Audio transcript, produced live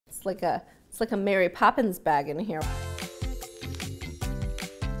It's like a Mary Poppins bag in here.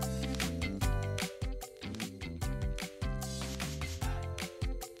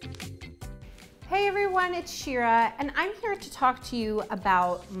 Hey everyone, it's Shira, and I'm here to talk to you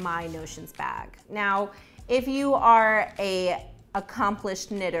about my Notions bag. Now, if you are an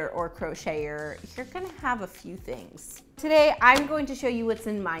accomplished knitter or crocheter, you're gonna have a few things. Today, I'm going to show you what's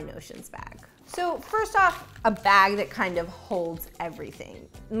in my Notions bag. So first off, a bag that kind of holds everything.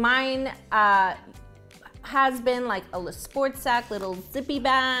 Mine has been like a sports sack, little zippy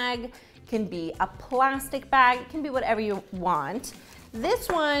bag, can be a plastic bag, it can be whatever you want. This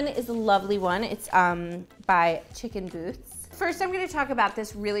one is a lovely one. It's by Chicken Boots. First, I'm going to talk about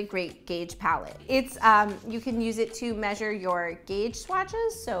this really great gauge palette. It's you can use it to measure your gauge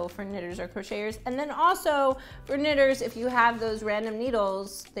swatches, so for knitters or crocheters, and then also for knitters, if you have those random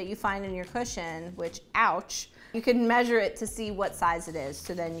needles that you find in your cushion, which ouch, you can measure it to see what size it is,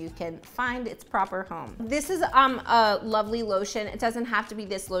 so then you can find its proper home. This is a lovely lotion. It doesn't have to be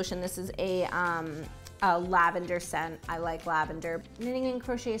this lotion. This is a lavender scent. I like lavender. Knitting and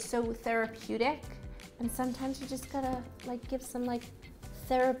crochet is so therapeutic, and sometimes you just gotta give some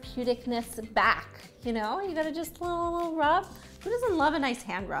therapeuticness back, you know? You gotta just a little rub. Who doesn't love a nice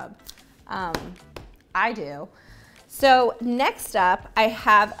hand rub? I do. So next up, I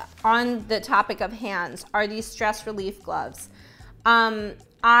have, on the topic of hands, are these stress relief gloves.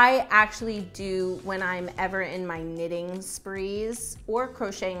 I actually do, when I'm ever in my knitting sprees, or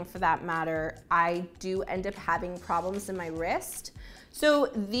crocheting for that matter, I do end up having problems in my wrist. So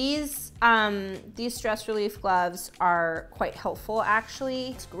these stress relief gloves are quite helpful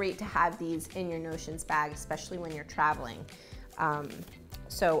actually. It's great to have these in your Notions bag, especially when you're traveling.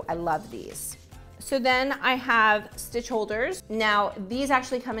 So I love these. So then I have stitch holders. Now these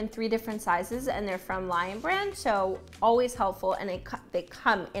actually come in 3 different sizes and they're from Lion Brand, so always helpful, and they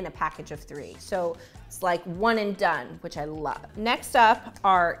come in a package of 3. So it's like one and done, which I love. Next up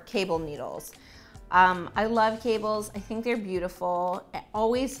are cable needles. I love cables, I think they're beautiful. It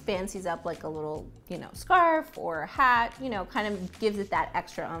always fancies up like a little, scarf or a hat, kind of gives it that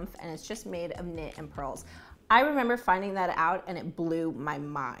extra oomph, and it's just made of knit and pearls. I remember finding that out and it blew my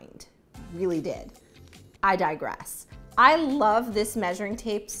mind. Really did. I digress. I love this measuring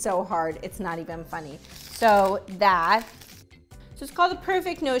tape so hard, it's not even funny. So it's called the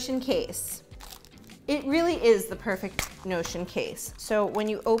Perfect Notion Case. It really is the perfect Notion case. So when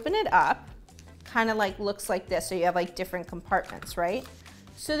you open it up, kind of looks like this, so you have different compartments, right?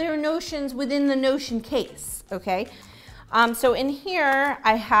 So there are notions within the Notion case, okay? So in here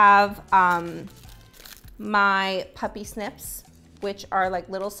I have my puppy snips, which are like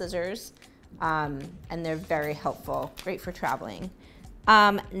little scissors, and they're very helpful, great for traveling.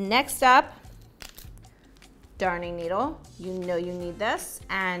 Next up, darning needle. You know you need this,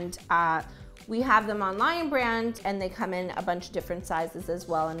 and we have them on Lion Brand, and they come in a bunch of different sizes as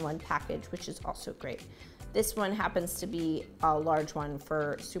well in one package, which is also great. This one happens to be a large one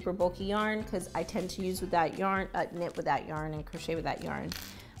for super bulky yarn, because I tend to use with that yarn, knit with that yarn and crochet with that yarn.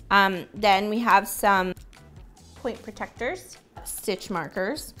 Then we have some point protectors, stitch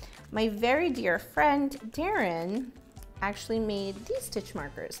markers. My very dear friend Darren actually made these stitch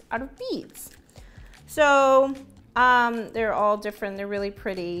markers out of beads. So they're all different, they're really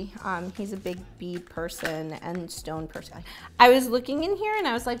pretty. He's a big bead person and stone person. I was looking in here and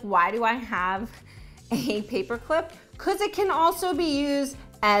I was like, why do I have a paper clip? Because it can also be used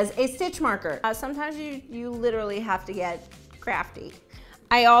as a stitch marker. Sometimes you literally have to get crafty.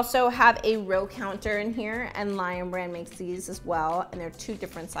 I also have a row counter in here, and Lion Brand makes these as well, and they're 2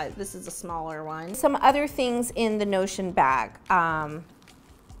 different sizes. This is a smaller one. Some other things in the Notion bag.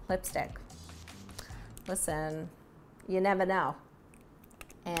 Lipstick. Listen, you never know,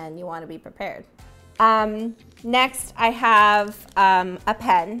 and you want to be prepared. Next, I have a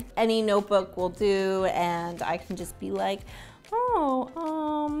pen. Any notebook will do, and I can just be like,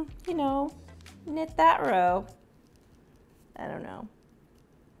 oh, knit that row. I don't know.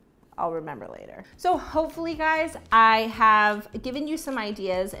 I'll remember later. So hopefully guys, I have given you some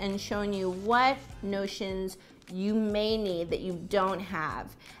ideas and shown you what notions you may need that you don't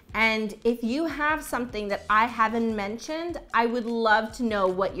have. And if you have something that I haven't mentioned, I would love to know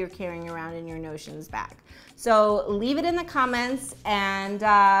what you're carrying around in your Notions bag. So leave it in the comments, and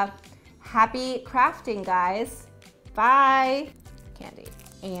happy crafting, guys. Bye. Candy.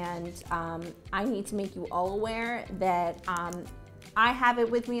 And I need to make you all aware that I have it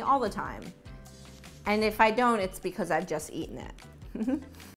with me all the time. And if I don't, it's because I've just eaten it.